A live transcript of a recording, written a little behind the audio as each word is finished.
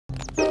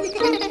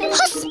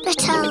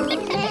Hospital.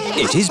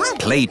 It is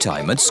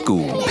playtime at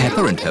school.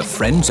 Peppa and her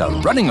friends are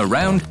running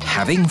around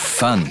having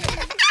fun.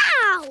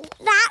 Ow!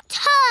 That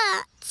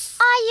hurts.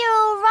 Are you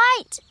all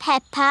right,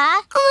 Peppa?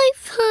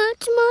 I've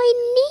hurt my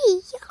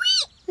knee.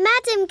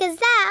 Madam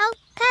Gazelle,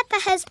 Peppa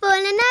has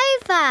fallen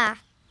over.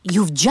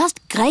 You've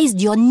just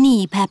grazed your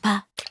knee,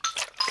 Peppa.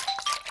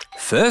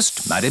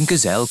 First, Madame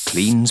Gazelle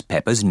cleans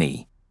Peppa's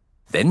knee.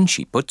 Then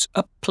she puts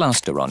a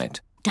plaster on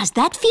it. Does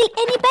that feel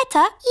any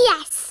better?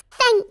 Yes,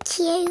 thank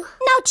you.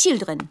 Now,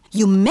 children,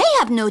 you may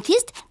have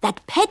noticed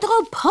that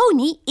Pedro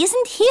Pony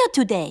isn't here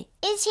today.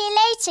 Is he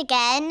late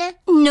again?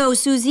 No,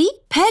 Susie.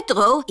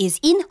 Pedro is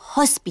in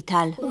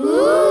hospital.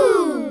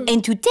 Ooh.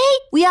 And today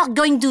we are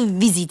going to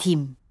visit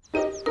him.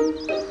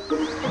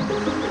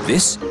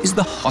 This is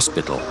the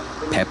hospital.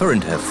 Peppa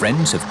and her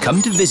friends have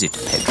come to visit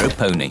Pedro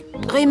Pony.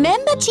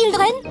 Remember,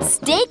 children,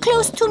 stay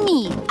close to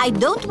me. I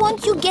don't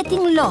want you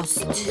getting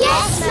lost.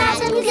 Yes,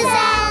 Madam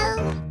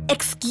Gazelle.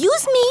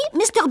 Excuse me,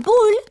 Mr.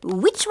 Bull.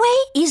 Which way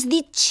is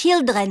the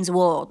children's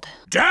ward?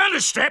 Down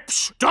the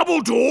steps,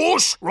 double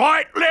doors,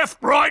 right, left,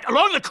 right,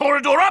 along the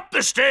corridor, up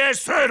the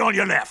stairs, third on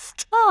your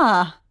left.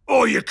 Ah.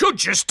 Or you could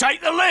just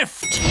take the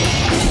lift.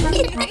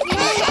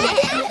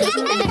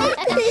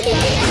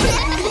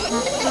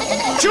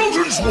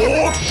 Children's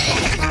ward.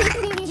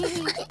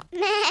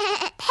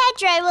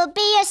 Pedro will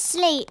be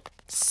asleep.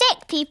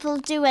 Sick people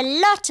do a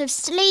lot of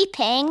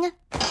sleeping.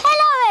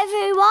 Hello,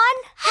 everyone.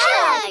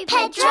 Hello,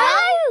 Pedro.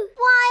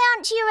 Why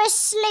aren't you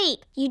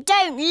asleep? You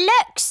don't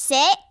look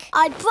sick.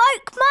 I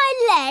broke my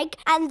leg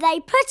and they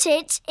put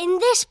it in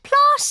this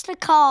plaster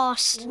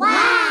cast.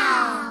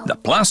 Wow. The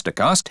plaster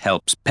cast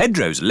helps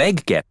Pedro's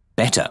leg get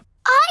better.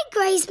 I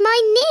grazed my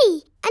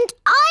knee and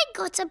I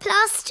got a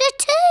plaster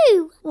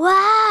too.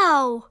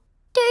 Wow.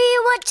 Do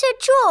you want to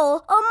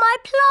draw on my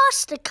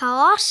plaster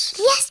cast?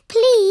 Yes,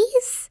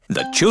 please.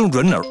 The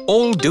children are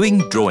all doing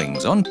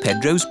drawings on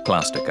Pedro's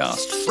plaster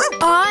cast.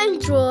 I'm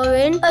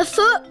drawing a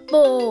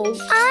football.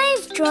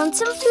 I've drawn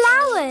some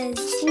flowers.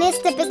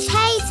 Mr.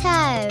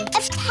 Potato.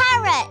 A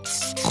parrot.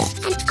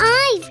 And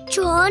I've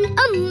drawn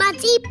a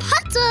muddy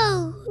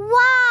puddle.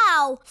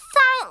 Wow!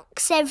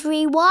 Thanks,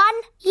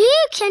 everyone. You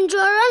can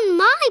draw on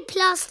my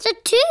plaster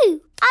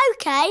too.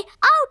 OK,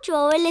 I'll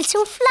draw a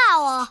little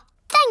flower.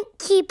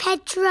 Thank you,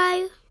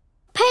 Pedro.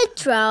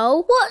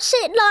 Pedro, what's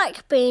it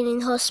like being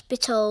in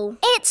hospital?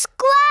 It's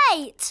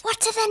great.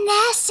 What are the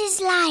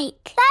nurses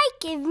like? They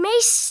give me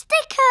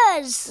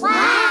stickers.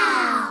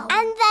 Wow.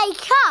 And they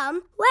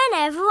come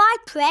whenever I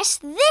press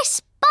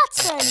this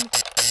button.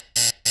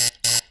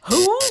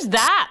 Who's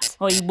that,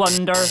 I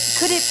wonder?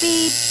 Could it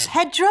be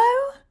Pedro?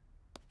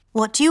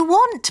 What do you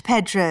want,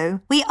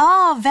 Pedro? We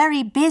are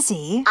very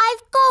busy.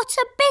 I've got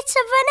a bit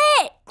of an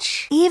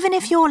itch. Even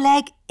if your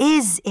leg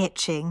is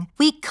itching,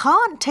 we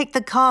can't take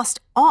the cast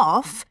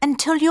off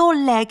until your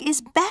leg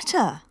is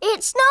better.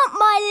 It's not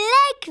my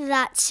leg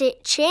that's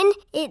itching,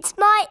 it's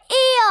my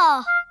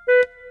ear.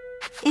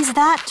 Is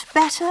that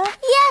better?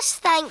 Yes,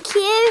 thank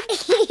you.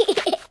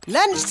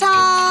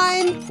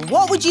 Lunchtime!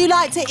 What would you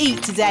like to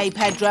eat today,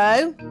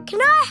 Pedro?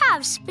 Can I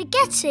have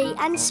spaghetti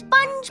and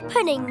sponge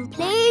pudding,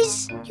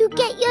 please? You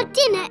get your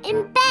dinner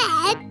in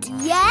bed?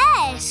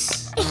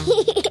 Yes.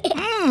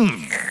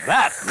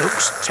 That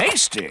looks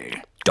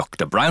tasty.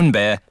 Dr. Brown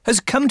Bear has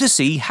come to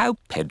see how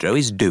Pedro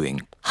is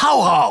doing. How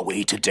are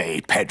we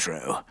today,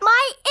 Pedro?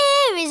 My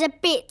ear is a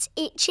bit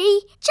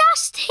itchy,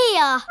 just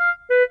here.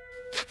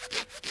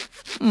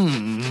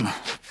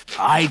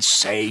 I'd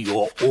say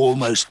you're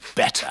almost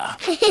better.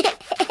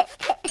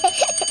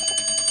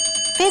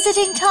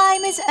 Visiting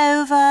time is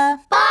over.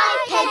 Bye,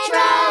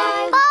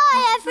 Pedro.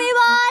 Bye,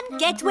 everyone.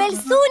 Get well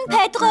soon,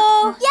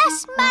 Pedro.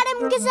 Yes,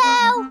 Madam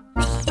Gazelle.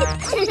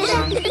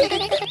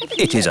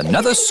 It is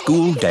another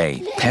school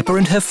day. Peppa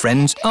and her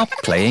friends are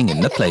playing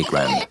in the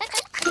playground.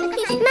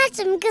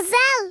 Madam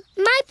Gazelle,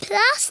 my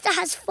plaster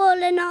has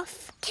fallen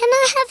off. Can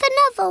I have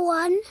another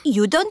one?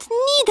 You don't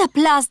need a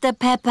plaster,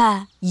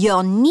 Peppa.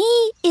 Your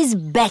knee is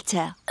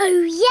better.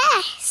 Oh,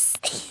 yes.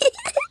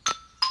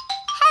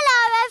 Hello,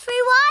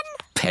 everyone.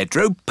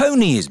 Pedro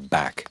Pony is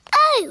back.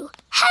 Oh,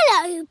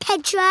 hello,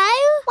 Pedro.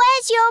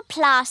 Where's your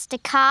plaster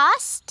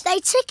cast? They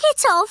took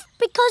it off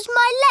because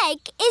my leg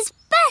is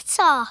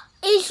better.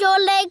 Is your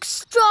leg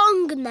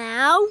strong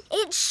now?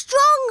 It's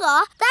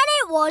stronger than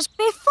it was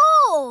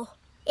before.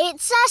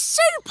 It's a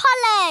super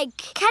leg.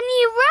 Can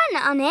you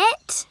run on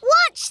it?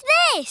 Watch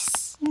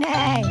this.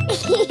 No.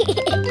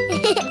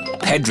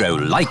 Pedro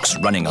likes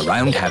running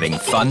around having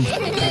fun.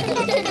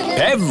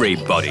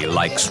 Everybody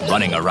likes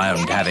running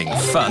around having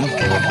fun.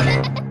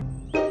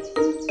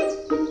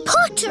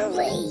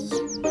 Pottery.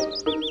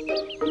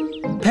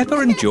 Peppa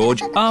and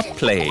George are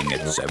playing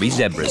at Zoe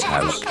Zebra's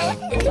house.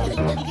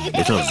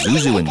 Little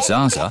Zuzu and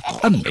Zaza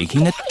are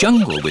making a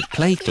jungle with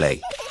play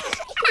clay.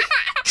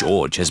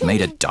 George has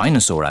made a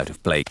dinosaur out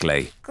of play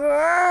clay.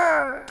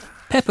 Grrr.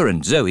 Peppa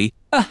and Zoe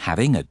are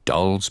having a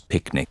doll's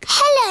picnic.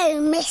 Hello,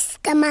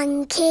 Mr.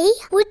 Monkey.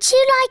 Would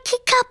you like a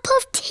cup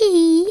of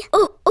tea?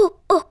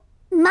 Oh.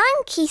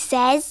 Monkey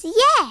says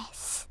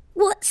yes.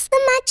 What's the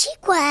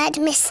magic word,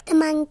 Mr.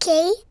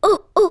 Monkey?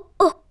 Oh.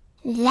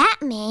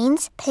 That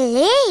means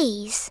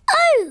please.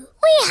 Oh,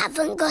 we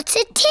haven't got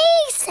a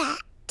tea set.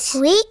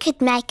 We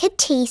could make a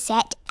tea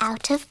set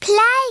out of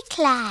play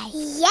clay.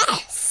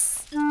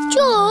 Yes.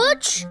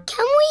 George,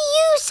 can we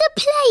use a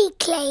play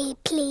clay,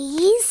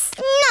 please?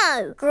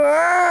 No.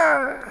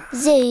 Grrr.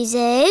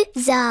 Zuzu,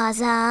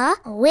 Zaza,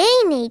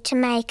 we need to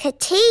make a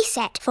tea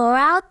set for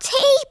our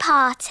tea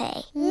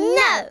party.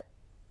 No.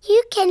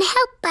 You can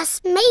help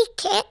us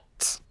make it.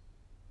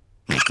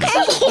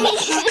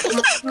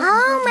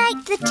 I'll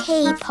make the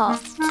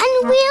teapot and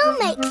we'll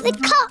make the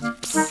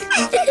cups.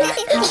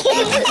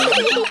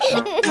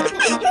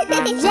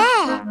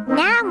 There,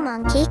 now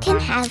Monkey can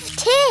have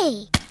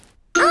tea.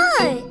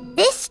 Oh,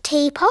 this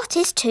teapot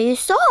is too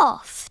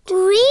soft.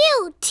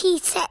 Real tea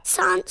sets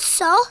aren't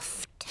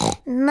soft.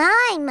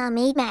 My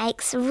mummy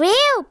makes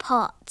real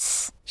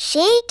pots.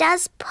 She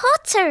does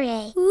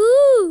pottery.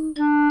 Ooh.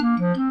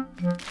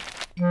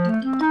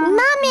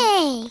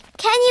 Mummy,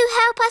 can you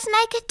help us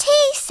make a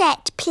tea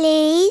set,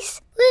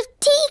 please? With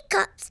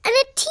teacups and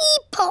a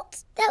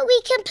teapot that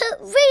we can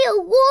put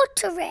real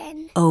water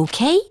in.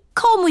 OK,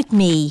 come with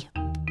me.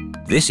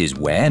 This is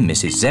where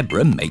Mrs.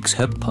 Zebra makes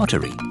her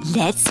pottery.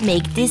 Let's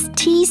make this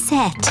tea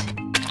set.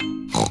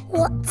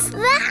 What's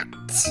that?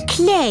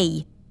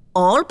 Clay.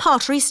 All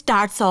pottery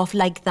starts off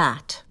like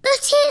that. But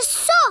it's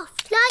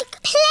soft,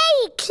 like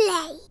play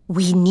clay.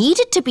 We need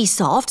it to be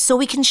soft so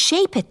we can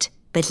shape it.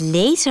 But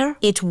later,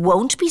 it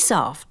won't be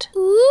soft.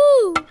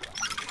 Ooh.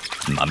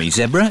 Mummy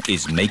Zebra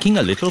is making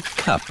a little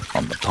cup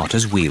on the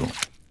potter's wheel.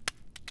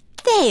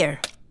 There,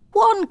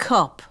 1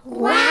 cup.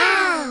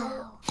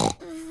 Wow.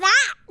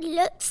 That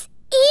looks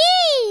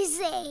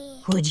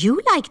easy. Would you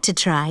like to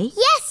try?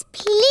 Yes,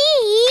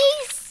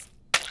 please.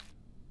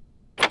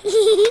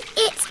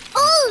 It's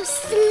all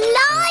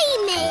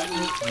slimy.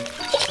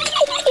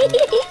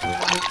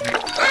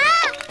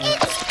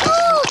 It's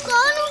all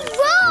gone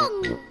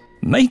wrong.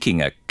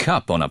 Making a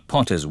cup on a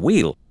potter's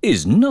wheel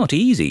is not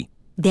easy.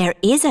 There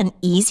is an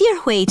easier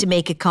way to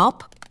make a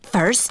cup.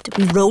 First,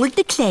 we roll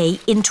the clay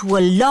into a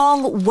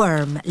long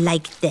worm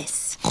like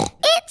this.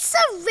 It's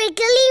a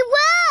wriggly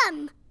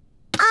worm.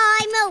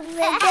 I'm a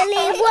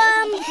wriggly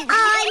worm.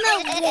 I'm a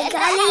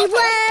wriggly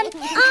worm.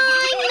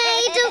 I'm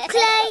made of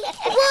clay.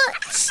 What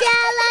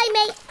shall I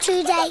make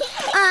today?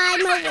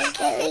 I'm a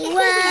wriggly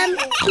worm.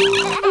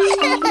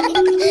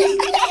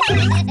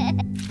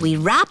 We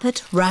wrap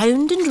it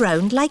round and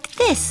round like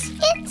this.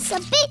 It's a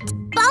bit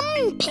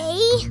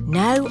bumpy.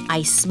 Now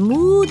I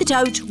smooth it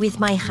out with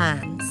my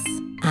hands.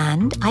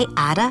 And I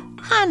add a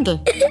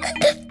handle.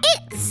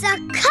 It's a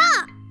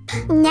cup.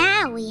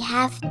 Now we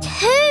have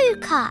 2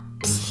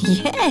 cups.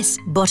 Yes,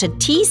 but a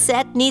tea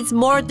set needs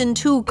more than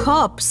 2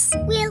 cups.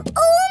 We'll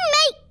all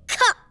make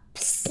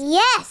cups.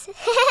 Yes.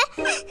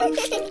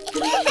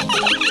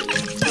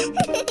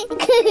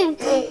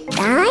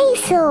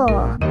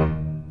 Dinosaur.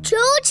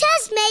 George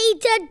has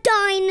made a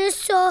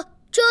dinosaur.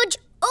 George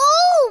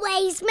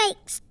always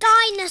makes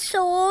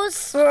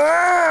dinosaurs.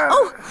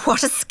 Oh,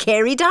 what a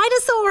scary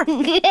dinosaur.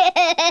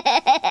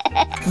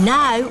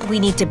 Now we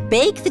need to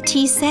bake the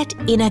tea set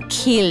in a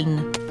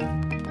kiln.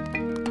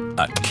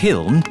 A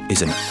kiln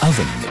is an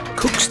oven that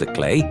cooks the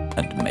clay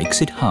and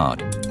makes it hard.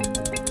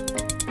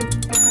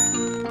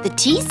 The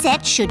tea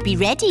set should be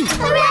ready.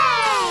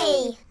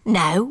 Hooray!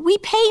 Now we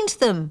paint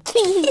them.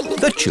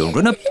 The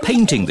children are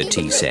painting the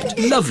tea set.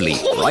 Lovely,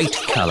 bright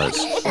colours.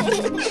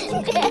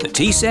 The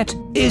tea set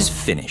is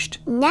finished.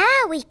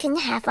 Now we can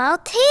have our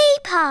tea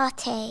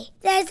party.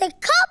 There's a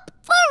cup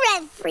for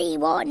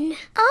everyone.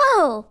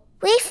 Oh,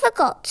 we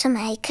forgot to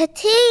make a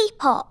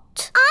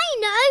teapot. I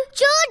know.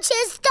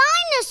 George's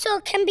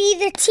dinosaur can be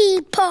the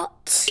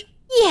teapot.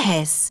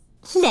 Yes,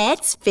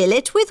 let's fill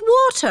it with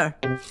water.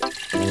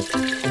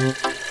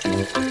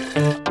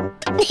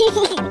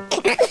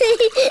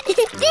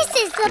 This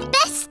is the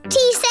best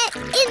tea set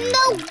in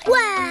the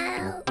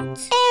world.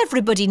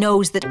 Everybody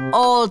knows that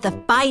all the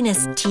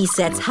finest tea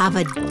sets have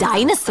a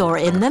dinosaur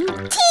in them.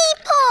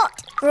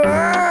 Teapot!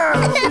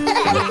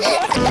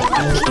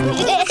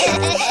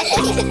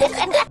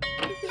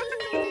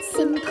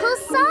 Simple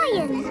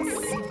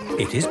science.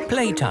 It is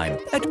playtime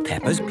at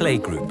Peppa's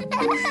playgroup.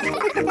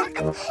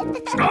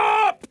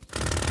 Stop!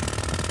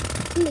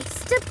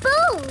 Mr.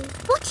 Bull,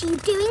 what are you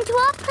doing to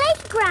our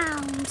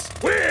playground?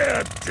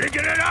 We're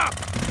digging it up!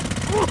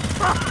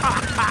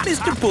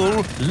 Mr.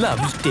 Bull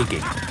loves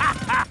digging.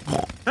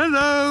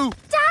 Hello!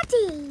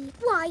 Daddy,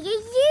 why are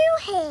you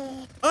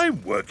here?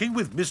 I'm working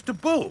with Mr.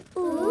 Bull.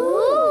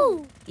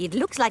 Ooh. It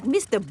looks like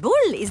Mr.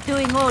 Bull is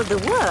doing all the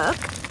work.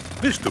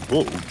 Mr.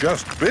 Bull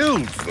just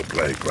builds the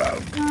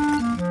playground.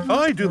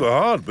 I do the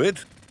hard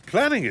bit,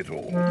 planning it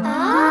all.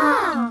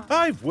 Ah.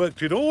 I've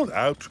worked it all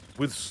out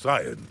with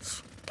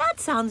science. That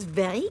sounds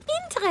very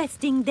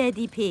interesting,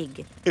 Daddy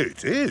Pig.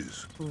 It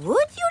is.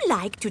 Would you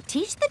like to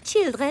teach the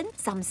children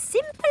some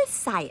simple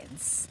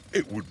science?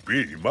 It would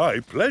be my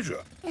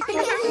pleasure.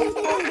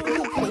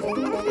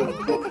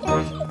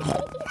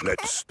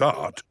 Let's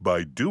start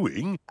by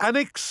doing an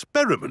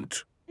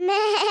experiment.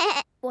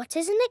 What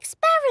is an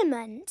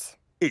experiment?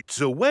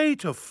 It's a way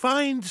to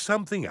find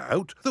something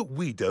out that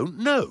we don't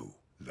know.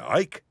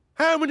 Like,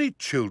 how many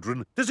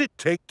children does it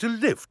take to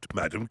lift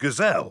Madame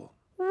Gazelle?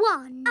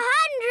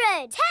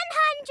 100!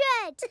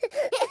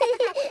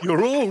 1000!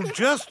 You're all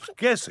just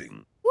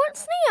guessing.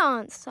 What's the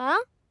answer?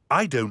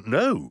 I don't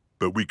know,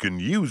 but we can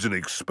use an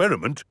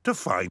experiment to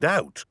find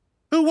out.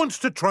 Who wants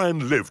to try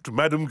and lift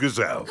Madame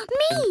Gazelle?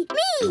 Me!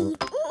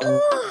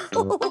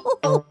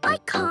 I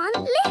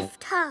can't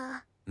lift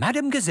her.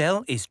 Madame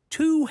Gazelle is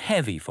too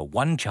heavy for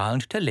one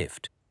child to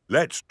lift.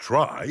 Let's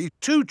try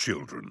 2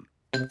 children.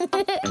 She's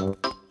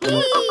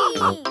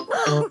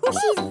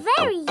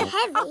very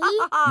heavy.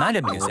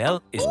 Madame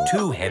Gazelle is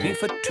too heavy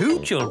for 2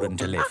 children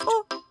to lift.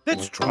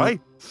 Let's try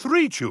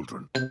 3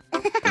 children.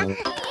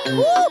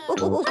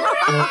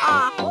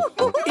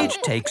 It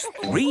takes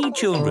 3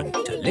 children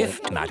to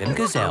lift Madame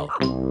Gazelle.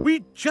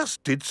 We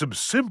just did some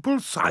simple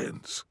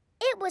science.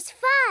 It was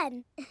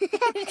fun.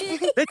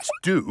 Let's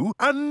do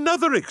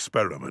another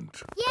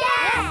experiment.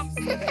 Yes!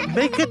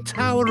 Make a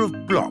tower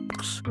of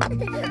blocks.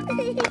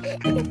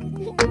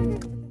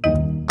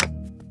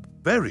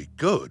 Very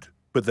good,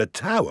 but the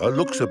tower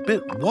looks a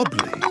bit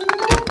wobbly.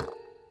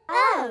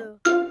 Oh.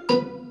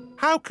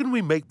 How can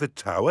we make the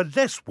tower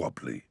less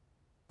wobbly?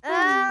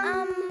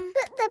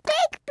 Put the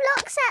big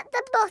blocks at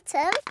the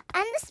bottom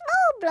and the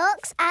small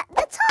blocks at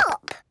the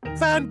top.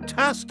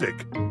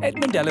 Fantastic!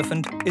 Edmund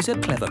Elephant is a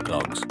clever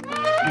clogs.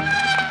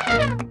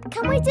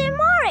 Can we do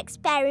more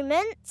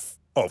experiments?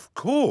 Of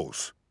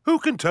course. Who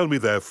can tell me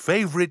their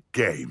favourite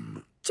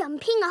game?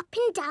 Jumping up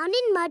and down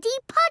in muddy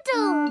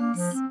puddles.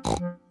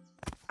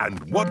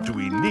 And what do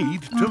we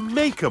need to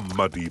make a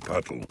muddy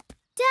puddle?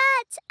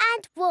 Dirt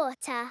and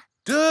water.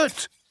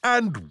 Dirt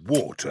and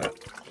water.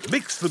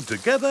 Mix them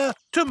together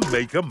to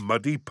make a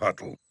muddy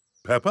puddle.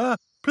 Peppa,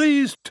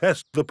 please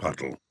test the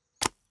puddle.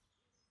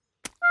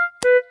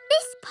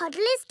 This puddle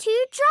is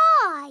too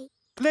dry.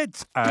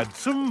 Let's add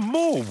some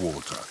more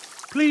water.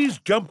 Please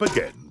jump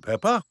again,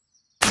 Peppa.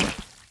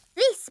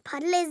 This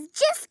puddle is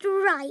just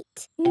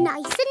right.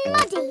 Nice and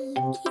muddy.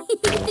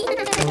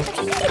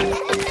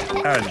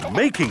 And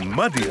making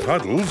muddy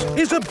puddles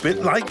is a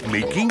bit like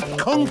making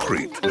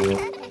concrete.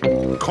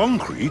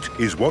 Concrete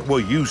is what we're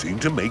using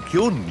to make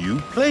your new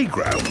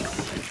playground.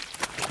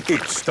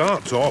 It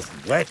starts off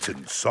wet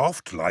and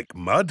soft like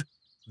mud,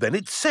 then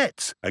it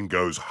sets and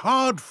goes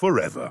hard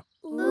forever.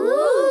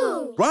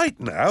 Ooh! Right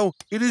now,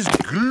 it is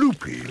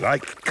gloopy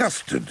like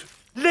custard.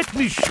 Let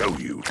me show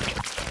you.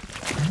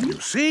 You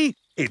see,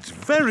 it's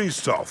very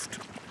soft.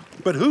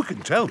 But who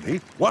can tell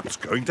me what's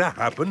going to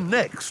happen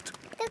next?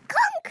 The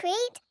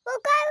concrete will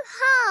go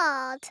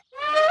hard.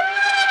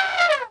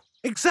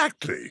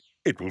 Exactly.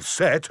 It will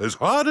set as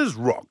hard as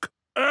rock.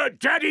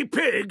 Daddy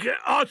Pig,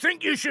 I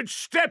think you should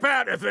step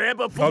out of there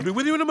before... I'll be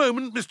with you in a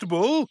moment, Mr.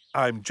 Bull.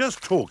 I'm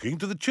just talking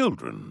to the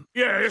children.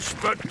 Yes,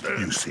 but...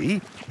 You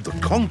see, the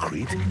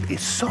concrete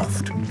is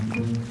soft.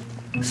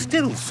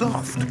 Still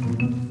soft.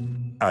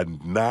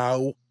 And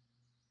now...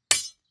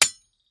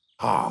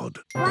 hard.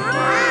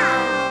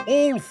 Wow!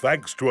 All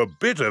thanks to a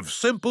bit of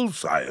simple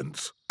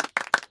science.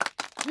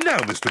 Now,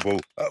 Mr. Bull,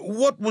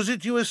 what was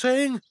it you were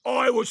saying?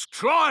 I was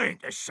trying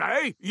to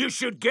say you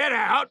should get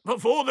out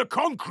before the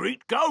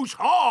concrete goes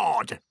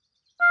hard.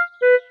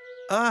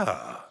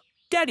 Ah.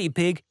 Daddy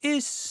Pig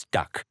is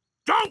stuck.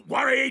 Don't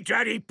worry,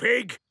 Daddy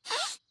Pig.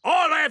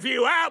 I'll have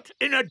you out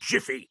in a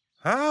jiffy.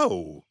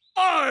 How?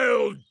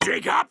 I'll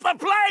dig up the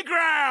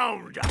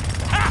playground.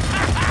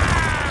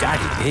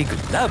 Daddy Pig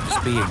loves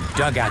being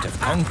dug out of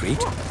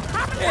concrete.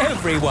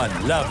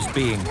 Everyone loves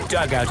being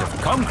dug out of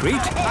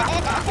concrete.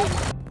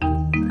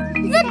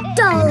 The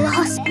doll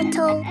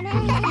hospital.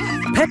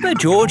 Peppa,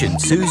 George and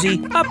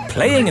Susie are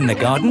playing in the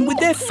garden with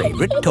their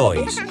favourite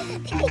toys.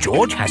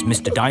 George has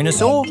Mr.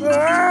 Dinosaur,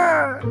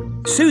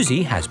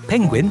 Susie has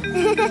Penguin,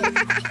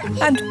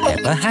 and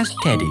Peppa has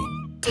Teddy.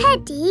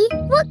 Teddy,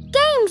 what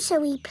game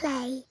shall we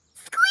play?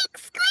 Squeak,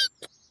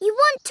 squeak. You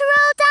want to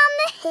roll down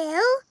the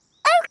hill?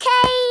 OK.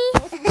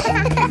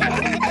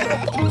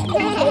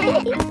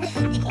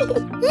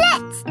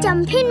 Let's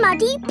jump in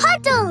muddy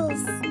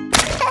puddles.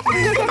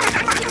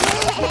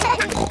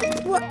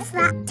 What's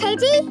that,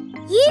 Teddy?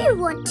 You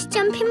want to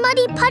jump in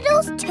muddy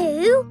puddles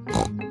too?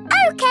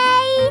 OK.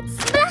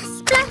 Splash,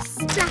 splash,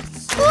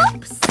 splash.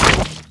 Whoops.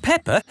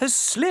 Peppa has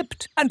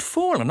slipped and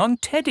fallen on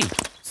Teddy.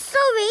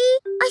 Sorry,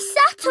 I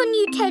sat on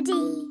you,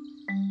 Teddy.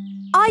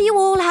 Are you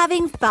all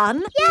having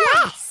fun?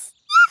 Yes.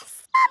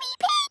 Yes, Mummy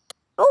Pig.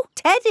 Oh,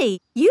 Teddy,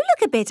 you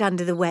look a bit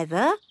under the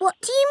weather. What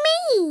do you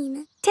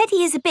mean?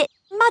 Teddy is a bit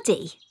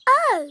muddy.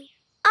 Oh,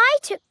 I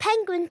took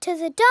Penguin to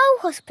the doll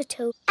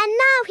hospital and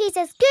now he's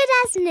as good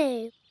as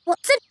new.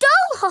 What's a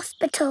doll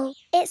hospital?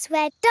 It's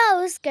where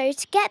dolls go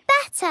to get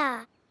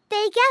better.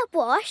 They get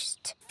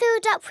washed,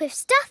 filled up with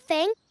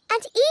stuffing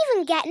and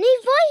even get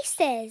new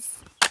voices.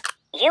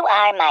 You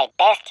are my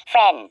best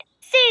friend.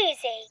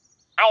 Susie.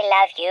 I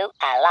love you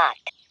a lot.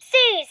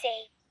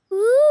 Susie.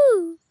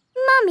 Ooh.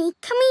 Mummy,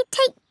 can we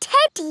take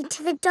Teddy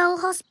to the doll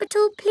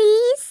hospital,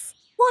 please?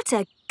 What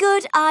a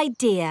good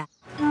idea.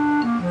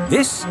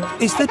 This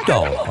is the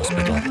doll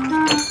hospital.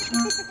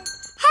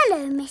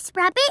 Hello, Miss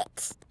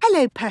Rabbit.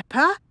 Hello,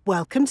 Peppa.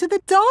 Welcome to the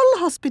doll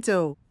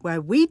hospital, where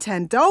we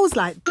turn dolls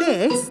like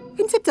this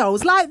into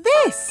dolls like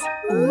this.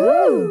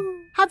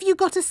 Ooh. Have you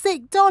got a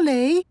sick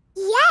dolly?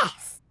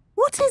 Yes.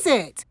 What is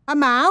it? A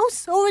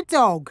mouse or a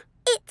dog?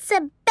 It's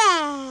a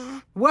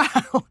bear.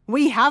 Well,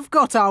 we have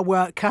got our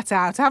work cut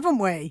out, haven't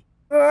we?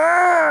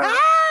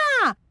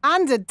 Ah!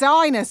 And a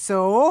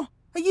dinosaur.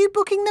 Are you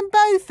booking them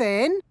both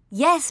in?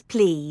 Yes,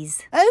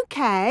 please.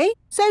 OK.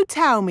 So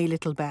tell me,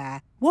 little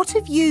bear, what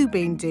have you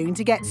been doing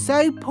to get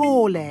so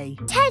poorly?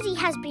 Teddy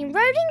has been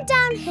rolling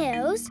down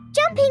hills,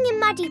 jumping in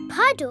muddy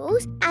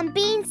puddles and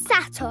being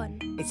sat on.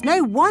 It's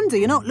no wonder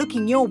you're not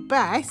looking your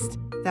best.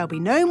 There'll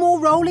be no more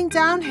rolling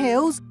down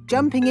hills,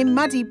 jumping in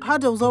muddy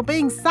puddles or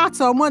being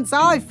sat on once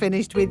I've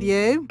finished with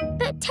you.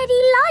 But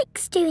Teddy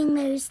likes doing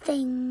those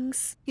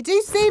things. You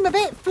do seem a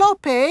bit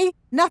floppy.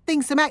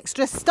 Nothing some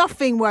extra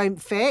stuffing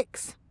won't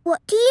fix. What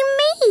do you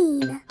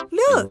mean?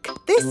 Look,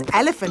 this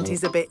elephant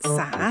is a bit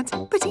sad,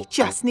 but he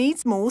just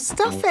needs more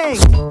stuffing.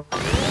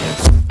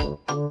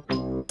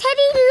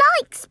 Teddy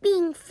likes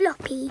being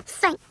floppy,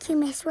 thank you,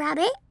 Miss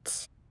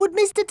Rabbit. Would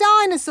Mr.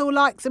 Dinosaur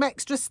like some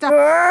extra stuff?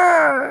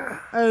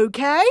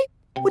 OK.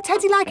 Would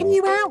Teddy like a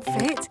new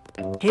outfit?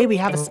 Here we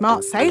have a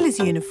smart sailor's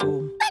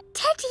uniform. But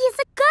Teddy is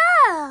a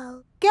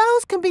girl.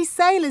 Girls can be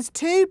sailors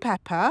too,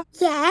 Peppa.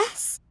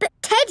 Yes, but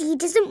Teddy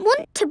doesn't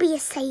want to be a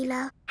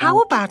sailor. How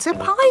about a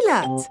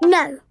pilot?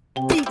 No.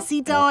 Deep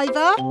sea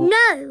diver?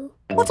 No.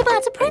 What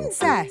about a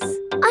princess?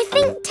 I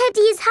think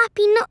Teddy is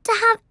happy not to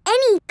have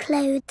any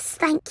clothes,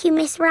 thank you,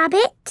 Miss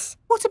Rabbit.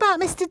 What about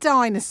Mr.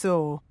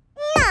 Dinosaur?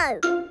 No.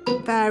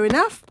 Fair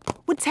enough.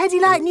 Would Teddy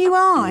like new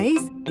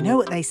eyes? You know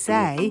what they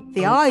say,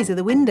 the eyes are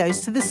the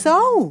windows to the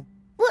soul.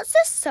 What's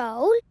a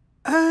soul?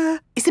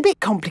 It's a bit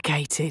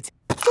complicated.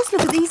 Just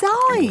look at these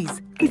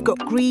eyes. We've got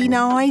green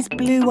eyes,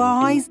 blue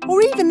eyes,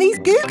 or even these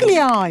googly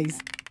eyes.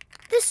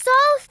 The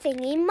soul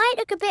thingy might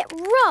look a bit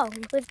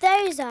wrong with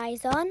those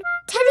eyes on.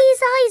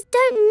 Teddy's eyes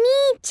don't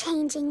need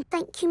changing,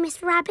 thank you,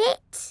 Miss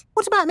Rabbit.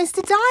 What about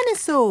Mr.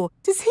 Dinosaur?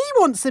 Does he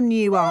want some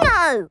new eyes?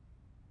 No.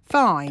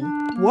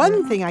 Fine.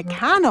 One thing I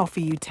can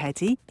offer you,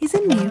 Teddy, is a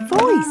new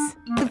voice.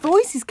 The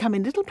voices come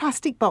in little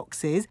plastic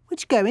boxes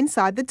which go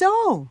inside the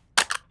doll.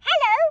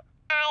 Hello,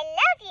 I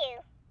love you.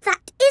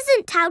 That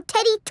isn't how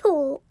Teddy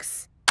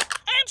talks.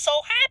 I'm so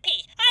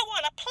happy. I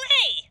want to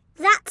play.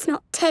 That's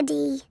not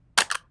Teddy.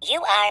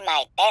 You are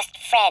my best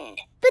friend.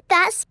 But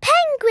that's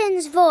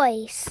Penguin's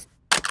voice.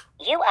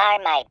 You are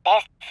my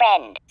best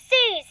friend.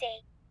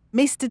 Susie.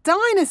 Mr.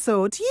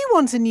 Dinosaur, do you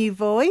want a new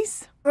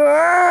voice?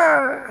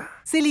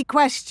 Silly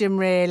question,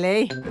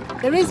 really.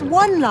 There is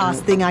one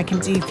last thing I can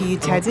do for you,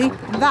 Teddy.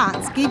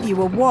 That's give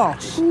you a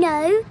wash.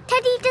 No,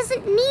 Teddy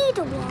doesn't need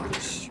a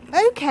wash.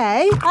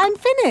 OK, I'm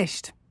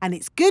finished. And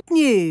it's good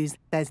news.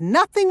 There's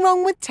nothing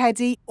wrong with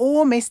Teddy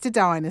or Mr.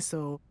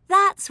 Dinosaur.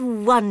 That's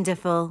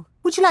wonderful.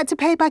 Would you like to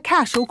pay by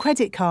cash or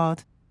credit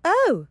card?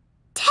 Oh.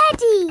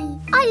 Teddy,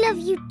 I love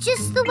you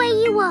just the way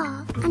you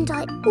are, and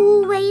I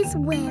always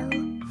will.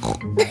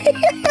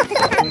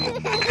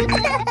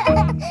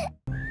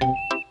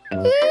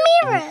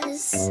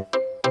 Mirrors.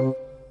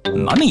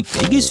 Mummy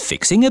Pig is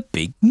fixing a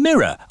big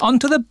mirror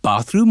onto the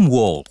bathroom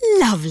wall.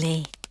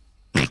 Lovely.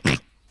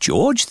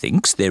 George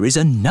thinks there is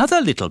another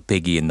little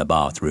piggy in the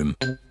bathroom.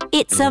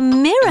 It's a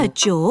mirror,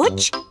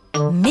 George.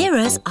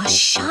 Mirrors are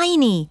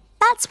shiny.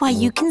 That's why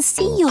you can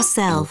see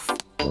yourself.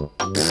 George,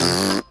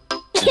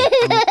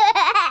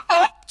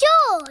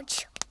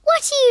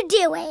 what are you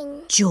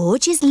doing?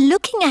 George is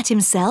looking at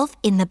himself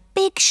in the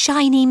big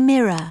shiny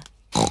mirror.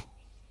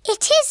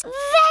 It is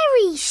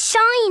very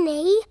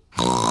shiny.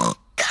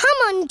 Come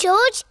on,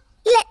 George.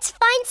 Let's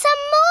find some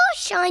more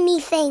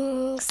shiny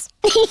things.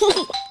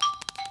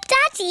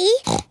 Daddy,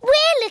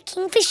 we're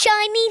looking for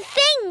shiny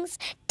things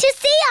to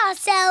see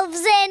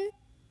ourselves in.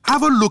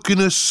 Have a look in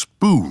a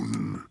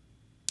spoon.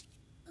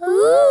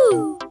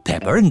 Ooh.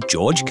 Peppa and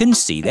George can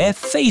see their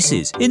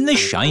faces in the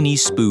shiny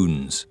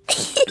spoons.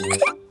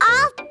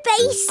 Our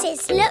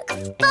faces look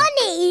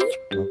funny.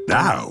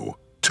 Now,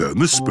 turn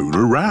the spoon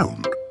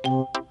around.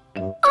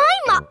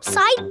 I'm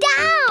upside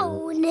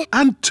down.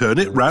 And turn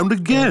it round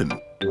again.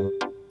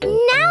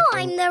 Now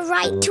I'm the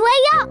right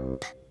way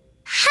up.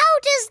 How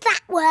does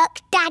that work,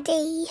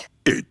 Daddy?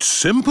 It's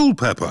simple,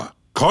 Peppa.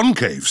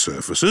 Concave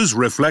surfaces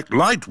reflect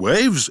light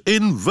waves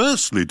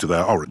inversely to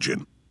their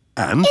origin.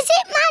 And... Is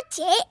it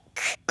magic?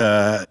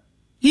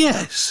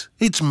 Yes,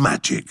 it's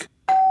magic.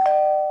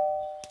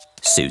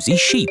 Susie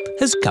Sheep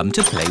has come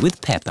to play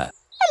with Peppa.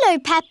 Hello,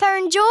 Peppa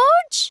and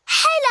George.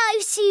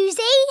 Hello,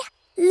 Susie.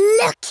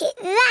 Look at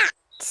that.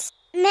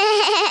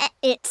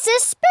 It's a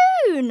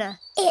spoon.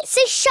 It's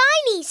a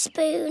shiny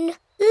spoon.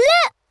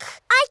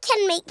 Look, I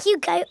can make you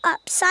go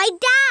upside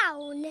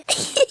down.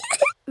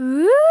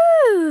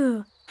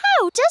 Ooh,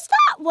 how does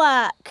that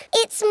work?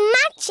 It's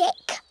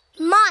magic.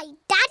 My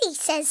daddy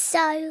says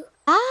so.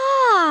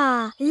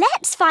 Ah,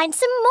 let's find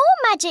some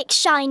more magic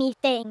shiny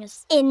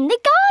things in the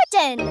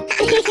garden.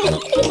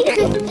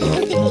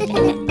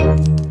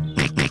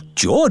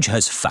 George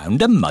has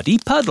found a muddy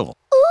puddle.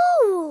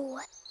 Ooh,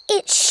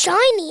 it's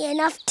shiny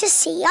enough to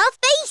see our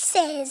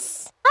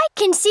faces. I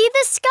can see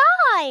the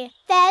sky.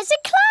 There's a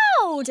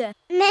cloud.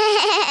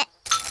 Meh.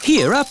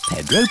 Here are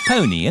Pedro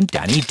Pony and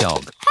Danny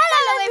Dog.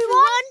 Hello,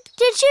 everyone.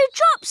 Did you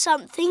drop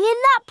something in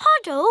that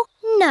puddle?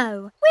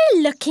 No,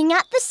 we're looking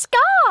at the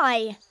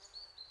sky.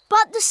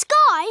 But the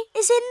sky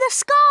is in the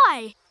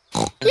sky.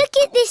 Look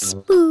at this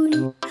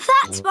spoon.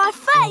 That's my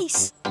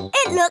face.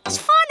 It looks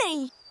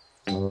funny.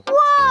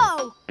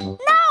 Whoa!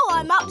 Now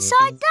I'm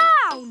upside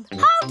down.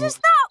 How does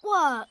that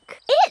work?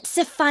 It's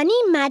a funny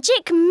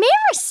magic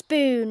mirror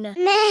spoon.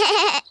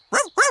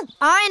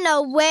 I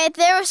know where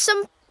there are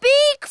some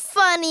big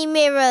funny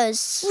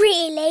mirrors.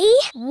 Really?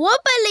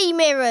 Wobbly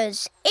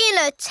mirrors in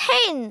a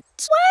tent.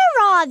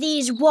 Where are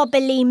these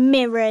wobbly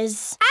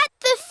mirrors? At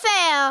the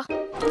fair.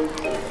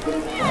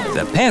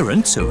 The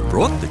parents have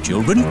brought the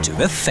children to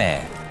the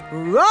fair.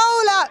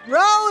 Roll up,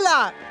 roll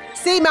up.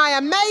 See my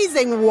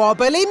amazing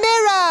wobbly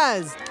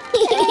mirrors.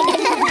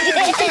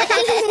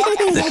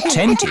 The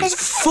tent is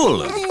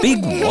full of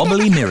big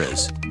wobbly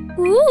mirrors.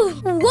 Ooh,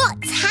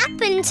 what's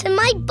happened to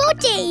my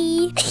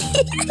body?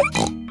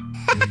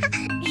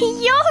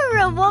 You're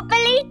a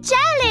wobbly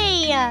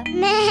jelly.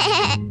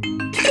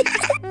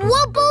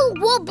 Wobble,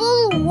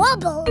 wobble,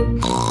 wobble.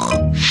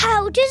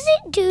 How does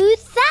it do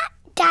that,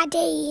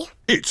 Daddy?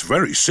 It's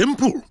very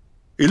simple.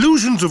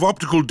 Illusions of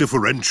optical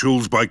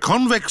differentials by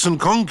convex and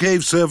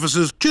concave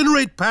surfaces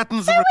generate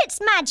patterns So it's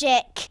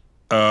magic.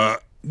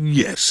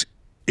 Yes,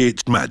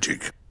 it's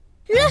magic.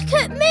 Look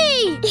at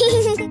me.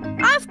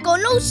 I've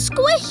gone all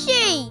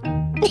squishy.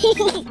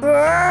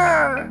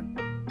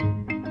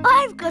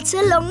 I've got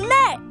a long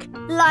neck,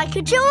 like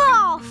a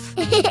giraffe.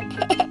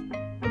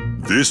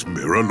 This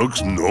mirror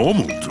looks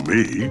normal to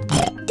me.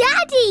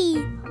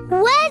 Daddy,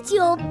 where's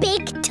your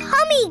big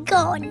tummy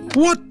gone?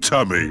 What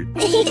tummy?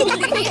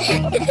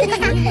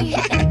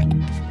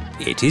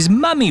 It is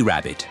Mummy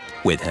Rabbit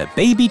with her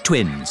baby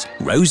twins,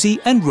 Rosie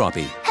and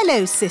Robbie.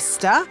 Hello,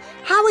 sister.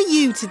 How are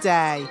you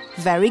today?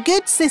 Very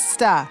good,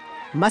 sister.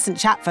 Mustn't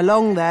chat for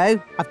long,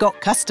 though. I've got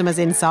customers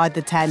inside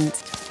the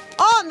tent.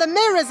 Aren't the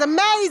mirrors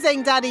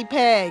amazing, Daddy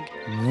Pig?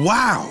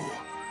 Wow!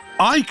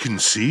 I can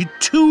see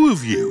two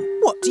of you.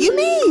 What do you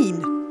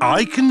mean?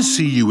 I can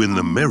see you in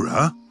the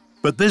mirror,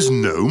 but there's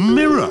no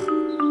mirror.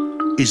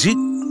 Is it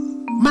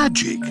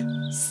magic?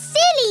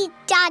 Silly,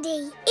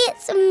 Daddy.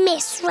 It's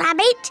Miss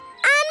Rabbit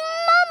and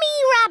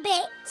Mummy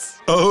Rabbit.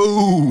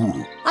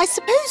 Oh! I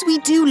suppose we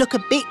do look a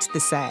bit the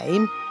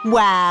same.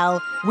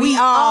 Well, we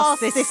are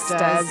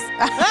sisters.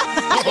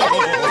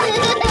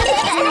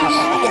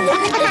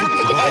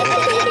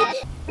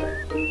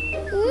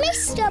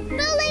 Mr.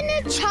 Bull in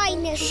a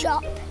china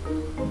shop.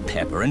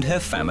 Peppa and her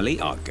family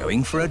are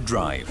going for a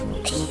drive.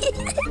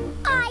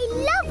 I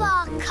love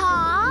our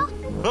car.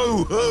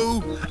 Ho,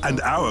 ho!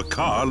 And our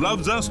car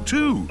loves us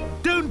too,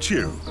 don't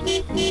you?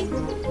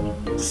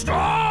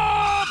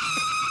 Stop!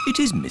 It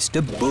is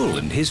Mr. Bull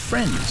and his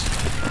friends.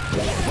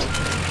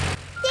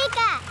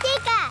 Digger,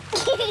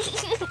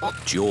 digger.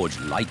 George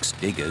likes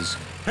diggers.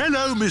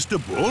 Hello, Mr.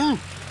 Bull.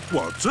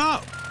 What's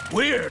up?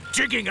 We're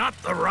digging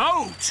up the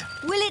road.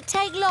 Will it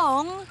take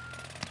long?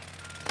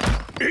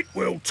 It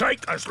will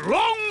take as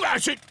long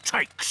as it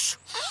takes.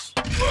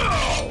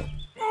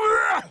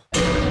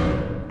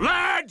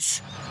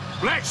 Lads,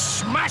 let's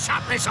smash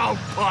up this old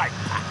pipe.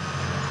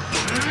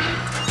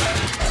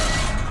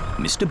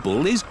 Mr.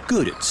 Bull is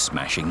good at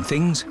smashing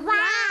things.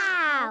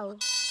 Wow.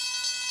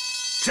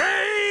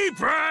 Tea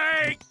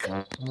break!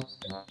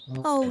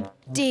 Oh,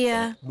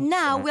 dear.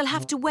 Now we'll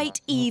have to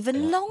wait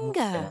even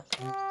longer.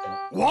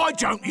 Why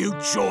don't you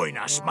join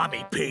us,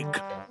 Mummy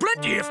Pig?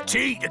 Plenty of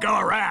tea to go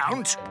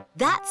around.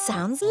 That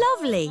sounds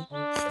lovely.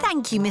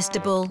 Thank you,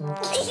 Mr. Bull.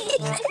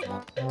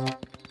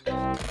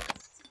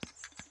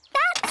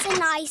 That's a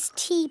nice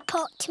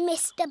teapot,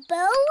 Mr.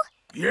 Bull.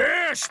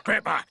 Yes,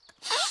 Peppa.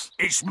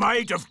 It's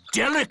made of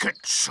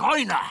delicate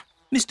china.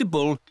 Mr.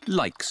 Bull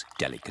likes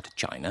delicate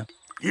china.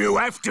 You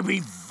have to be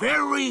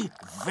very,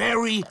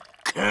 very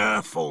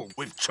careful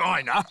with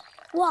china.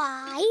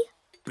 Why?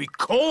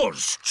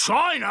 Because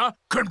china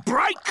can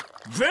break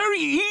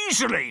very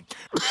easily.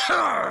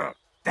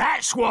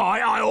 That's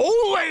why I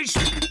always...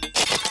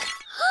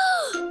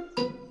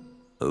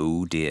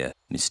 Oh dear,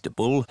 Mr.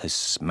 Bull has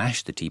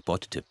smashed the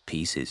teapot to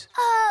pieces.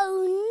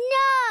 Oh,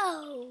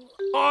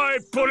 no. I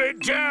put it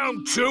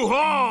down too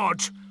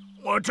hard.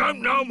 I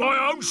don't know my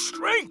own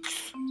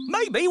strength.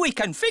 Maybe we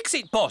can fix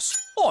it, boss.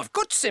 I've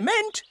got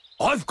cement.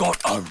 I've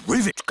got a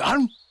rivet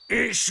gun.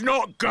 It's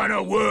not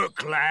gonna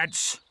work,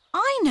 lads.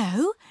 I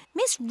know.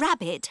 Miss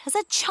Rabbit has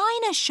a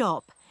china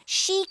shop.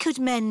 She could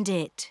mend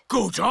it.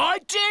 Good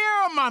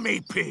idea, Mummy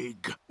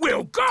Pig.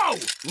 We'll go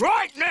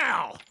right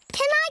now.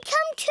 Can I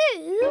come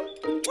too?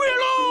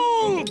 We'll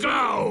all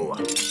go.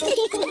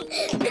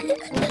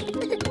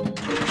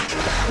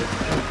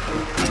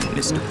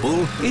 Mr.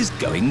 Bull is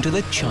going to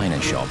the china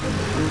shop.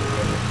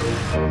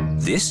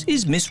 This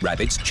is Miss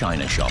Rabbit's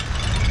china shop.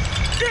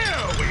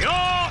 Here we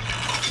are.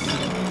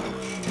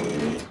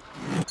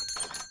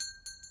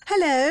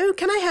 Hello,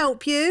 can I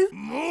help you?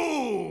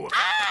 Moo! A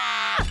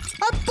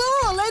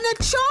ball in a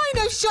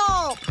china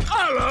shop!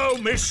 Hello,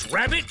 Miss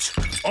Rabbit.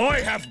 I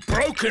have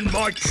broken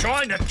my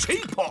china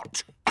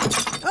teapot.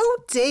 Oh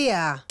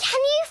dear. Can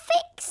you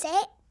fix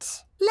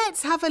it?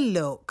 Let's have a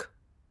look.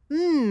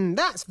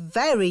 That's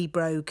very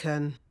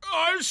broken.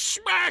 I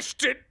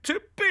smashed it to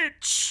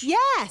bits.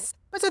 Yes,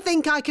 but I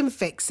think I can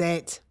fix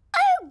it.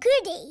 Oh,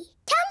 goody.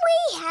 Can we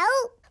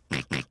help?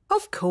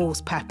 Of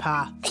course,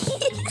 Peppa.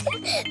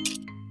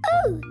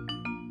 Oh,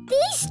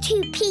 these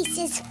two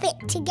pieces fit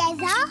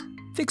together.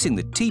 Fixing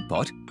the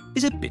teapot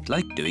is a bit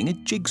like doing a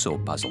jigsaw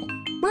puzzle.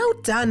 Well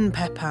done,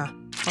 Peppa.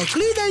 I'll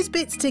glue those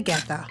bits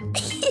together.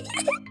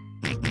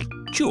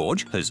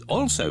 George has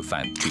also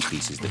found two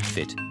pieces that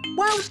fit.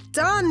 Well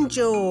done,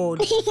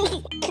 George.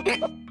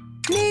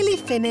 Nearly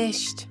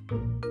finished.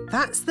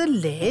 That's the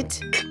lid.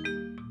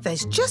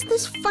 There's just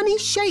this funny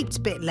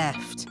shaped bit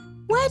left.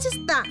 Where does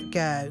that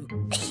go?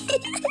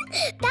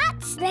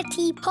 That's the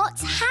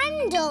teapot's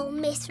handle,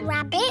 Miss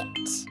Rabbit.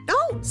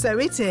 Oh, so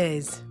it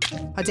is.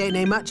 I don't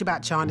know much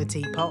about china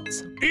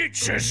teapots.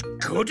 It's as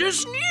good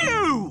as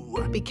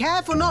new. Be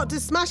careful not to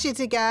smash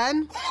it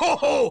again.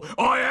 Oh,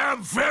 I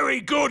am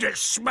very good at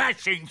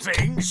smashing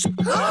things.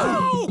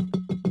 Oh!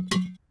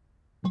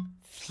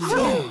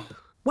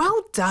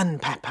 Well done,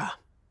 Peppa.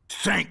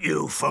 Thank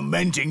you for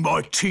mending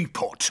my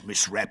teapot,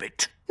 Miss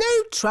Rabbit.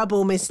 No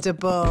trouble, Mr.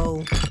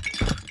 Bull.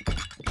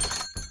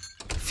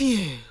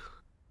 Phew.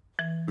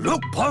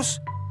 Look, boss,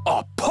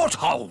 a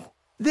pothole.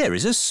 There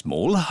is a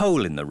small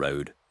hole in the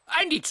road.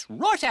 And it's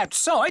right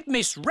outside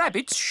Miss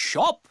Rabbit's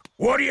shop.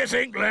 What do you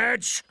think,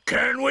 lads?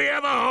 Can we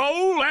have a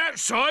hole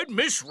outside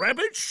Miss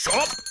Rabbit's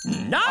shop?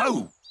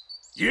 No!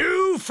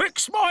 You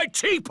fix my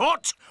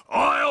teapot,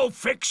 I'll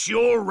fix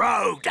your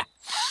road.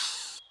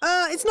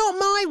 It's not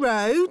my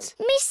road.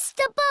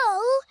 Mr.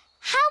 Bull,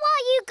 how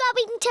are you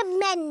going to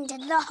mend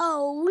the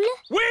hole?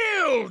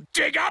 We'll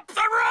dig up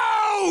the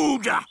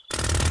road!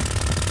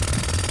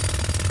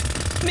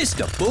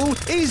 Mr. Bull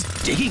is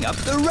digging up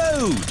the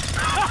road.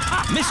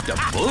 Mr.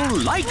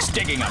 Bull likes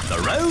digging up the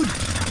road.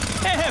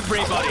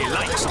 Everybody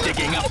likes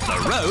digging up the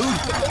road.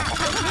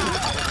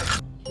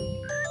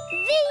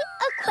 The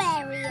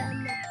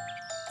aquarium.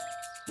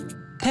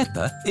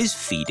 Peppa is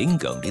feeding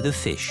Goldie the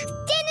fish.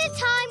 Dinner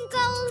time,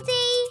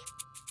 Goldie.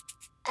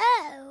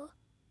 Oh,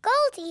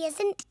 Goldie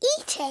isn't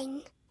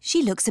eating.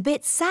 She looks a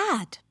bit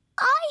sad.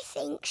 I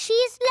think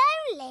she's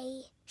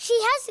lonely. She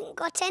hasn't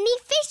got any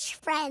fish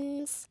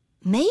friends.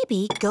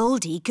 Maybe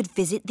Goldie could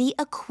visit the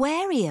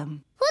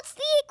aquarium. What's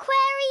the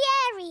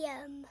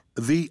aquariarium?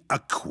 The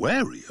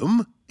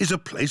aquarium is a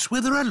place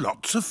where there are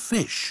lots of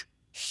fish.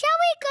 Shall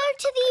we go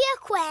to the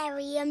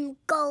aquarium,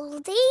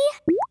 Goldie?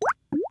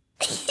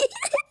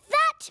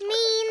 That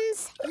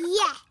means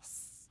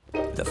yes.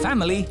 The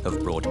family have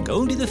brought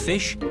Goldie the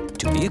fish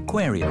to the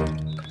aquarium.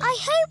 I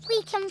hope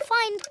we can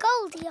find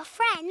Goldie a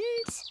friend.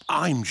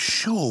 I'm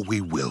sure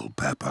we will,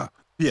 Peppa.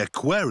 The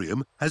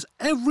aquarium has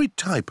every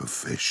type of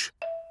fish.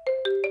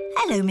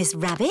 Hello, Miss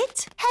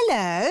Rabbit.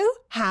 Hello.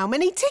 How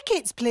many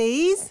tickets,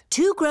 please?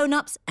 2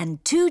 grown-ups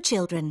and 2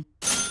 children.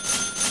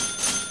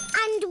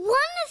 And 1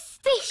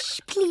 fish,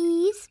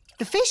 please.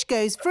 The fish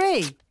goes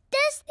free.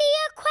 Does the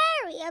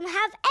aquarium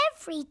have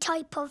every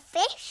type of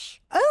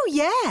fish? Oh,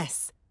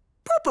 yes.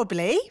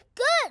 Probably.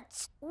 Good.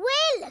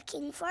 We're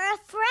looking for a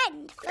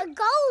friend for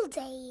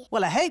Goldie.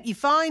 Well, I hope you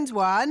find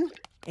one.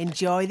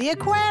 Enjoy the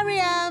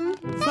aquarium.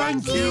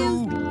 Thank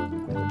you.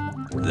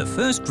 The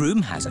first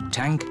room has a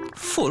tank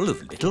full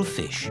of little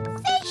fish.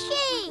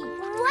 Fishy!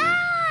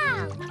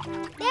 Wow!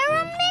 There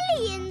are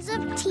millions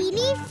of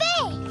teeny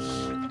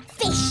fish.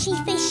 Fishy,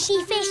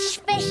 fishy, fish,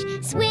 fish,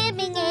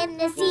 swimming in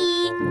the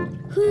sea.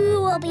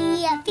 Who will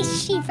be a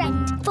fishy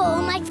friend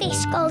for my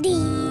fish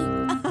Goldie?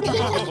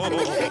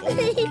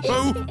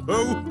 Ho,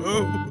 ho, ho.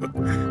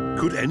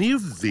 Could any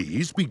of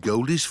these be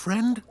Goldie's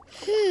friend?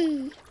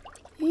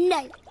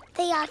 No,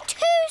 they are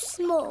too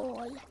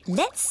small.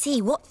 Let's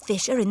see what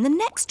fish are in the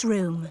next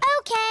room.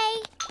 OK.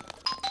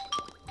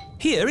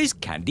 Here is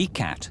Candy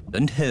Cat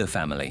and her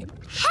family.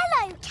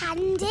 Hello,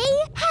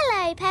 Candy.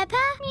 Hello,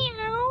 Peppa.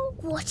 Meow.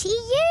 What are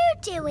you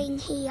doing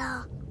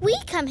here? We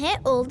come here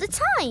all the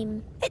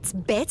time. It's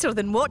better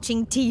than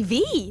watching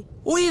TV.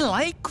 We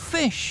like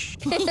fish.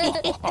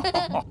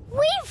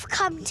 We've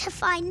come to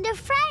find a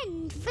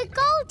friend for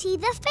Goldie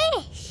the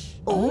fish.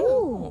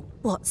 Oh,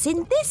 what's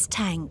in this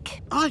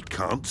tank? I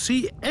can't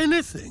see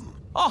anything.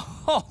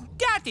 Oh,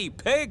 Daddy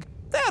Pig,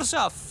 there's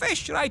a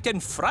fish right in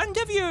front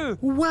of you.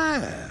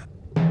 Where?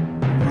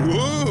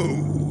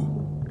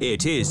 Whoa!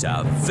 It is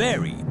a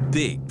very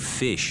big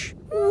fish.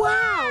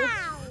 Wow!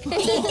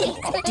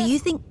 Do you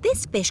think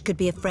this fish could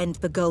be a friend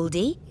for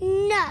Goldie?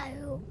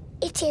 No,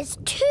 it is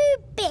too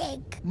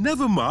big.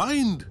 Never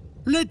mind.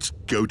 Let's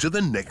go to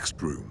the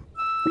next room.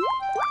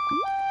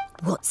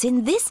 What's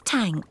in this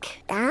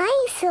tank?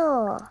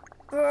 Dinosaur.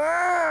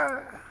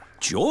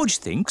 George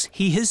thinks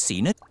he has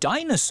seen a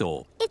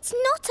dinosaur. It's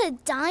not a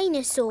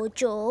dinosaur,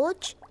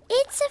 George.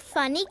 It's a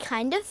funny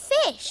kind of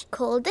fish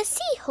called a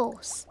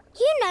seahorse.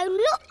 You know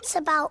lots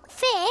about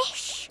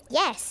fish.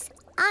 Yes,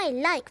 I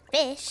like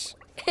fish.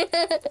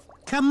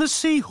 Can the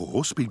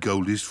seahorse be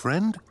Goldie's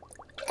friend?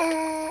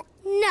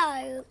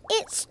 No.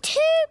 It's too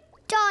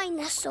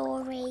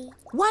dinosaur-y.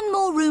 One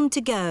more room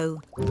to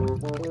go.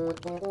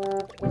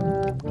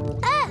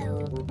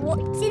 Oh,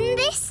 what's in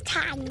this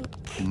tank?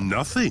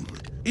 Nothing.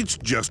 It's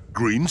just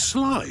green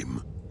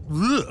slime.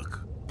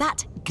 Look.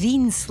 That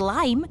green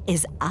slime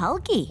is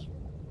algae.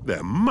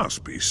 There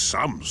must be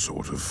some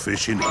sort of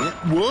fish in here.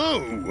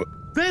 Whoa!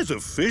 There's a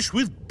fish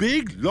with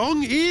big,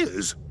 long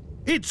ears.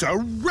 It's a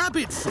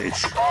rabbit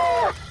fish.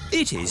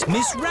 It is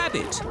Miss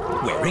Rabbit,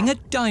 wearing a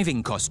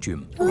diving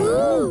costume.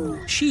 Ooh.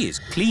 She is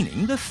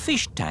cleaning the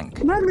fish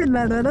tank.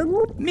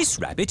 Miss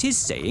Rabbit is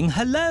saying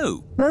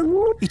hello.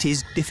 It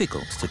is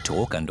difficult to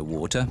talk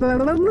underwater.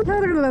 Hello,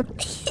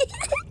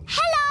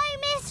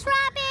 Miss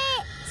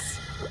Rabbit.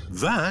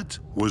 That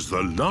was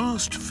the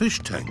last fish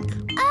tank.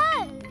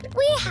 Oh,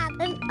 we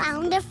haven't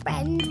found a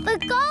friend for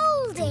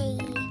Goldie.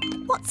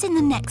 What's in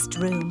the next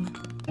room?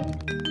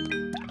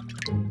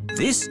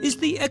 This is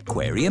the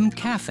Aquarium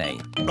Cafe.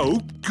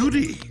 Oh,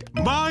 goody.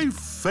 My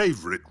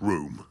favourite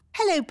room.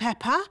 Hello,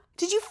 Peppa.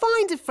 Did you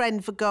find a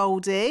friend for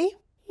Goldie?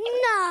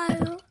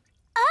 No.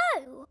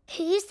 Oh,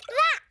 who's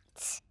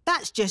that?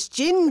 That's just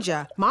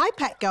Ginger, my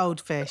pet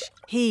goldfish.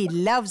 He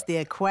loves the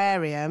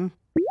aquarium.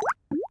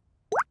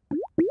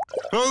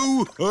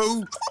 Ho,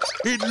 ho!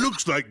 It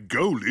looks like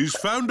Goldie's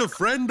found a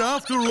friend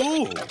after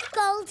all.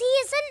 Goldie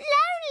isn't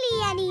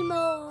lonely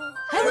anymore.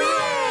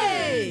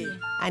 Hooray!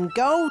 And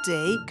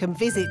Goldie can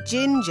visit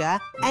Ginger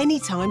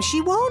anytime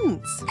she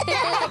wants.